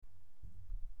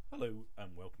Hello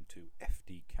and welcome to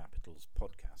FD Capital's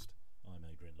podcast. I'm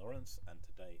Adrian Lawrence, and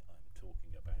today I'm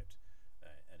talking about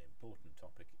an important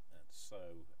topic that's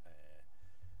so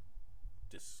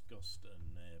discussed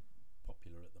and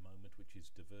popular at the moment, which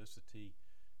is diversity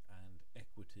and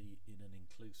equity in an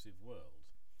inclusive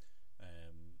world.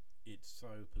 It's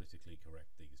so politically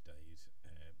correct these days,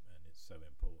 and it's so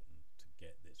important to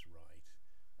get this right.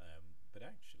 But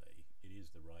actually, it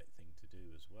is the right thing to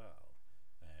do as well.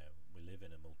 We live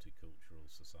in a multicultural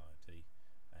society,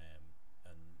 and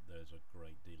there's a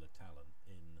great deal of talent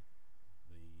in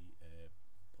the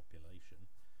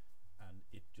population, and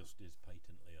it just is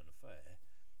patently unfair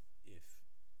if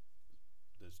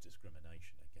there's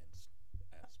discrimination against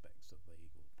aspects of the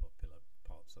popular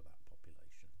parts of that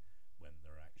population when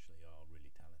there actually are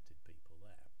really talented people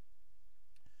there.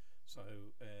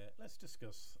 So let's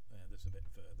discuss this a bit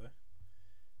further.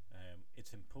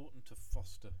 It's important to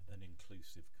foster an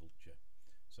inclusive culture.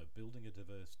 So building a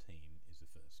diverse team is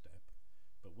the first step.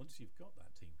 But once you've got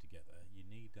that team together, you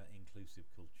need that inclusive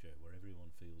culture where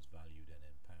everyone feels valued and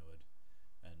empowered,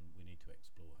 and we need to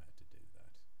explore how to do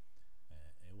that.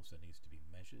 It also needs to be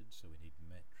measured, so we need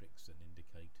metrics and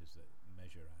indicators that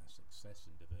measure our success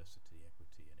in diversity,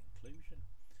 equity and inclusion.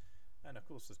 And of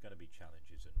course there's going to be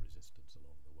challenges and resistance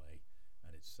along the way,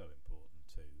 and it's so important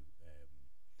to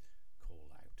call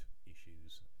out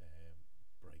issues,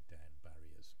 break down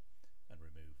barriers and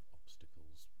remove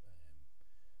obstacles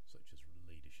such as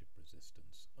leadership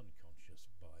resistance, unconscious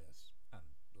bias and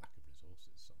lack of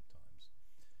resources sometimes.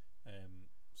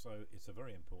 So it's a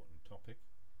very important topic.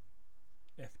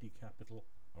 FD Capital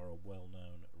are a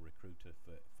well-known recruiter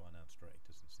for finance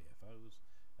directors and CFOs,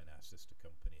 and our sister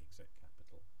company Exec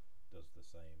Capital does the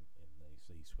same in the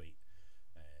C-suite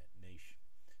niche.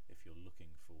 If you're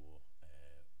looking for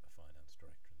a finance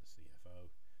director and the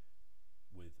CFO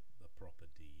with the proper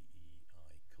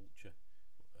DEI culture,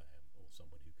 or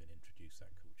somebody who can introduce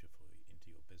that culture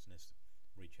into your business,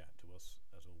 reach out to us.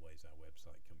 As always, our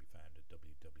website can be found at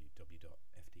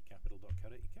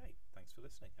www.fdcapital.co.uk. Thanks for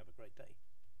listening. Have a great day.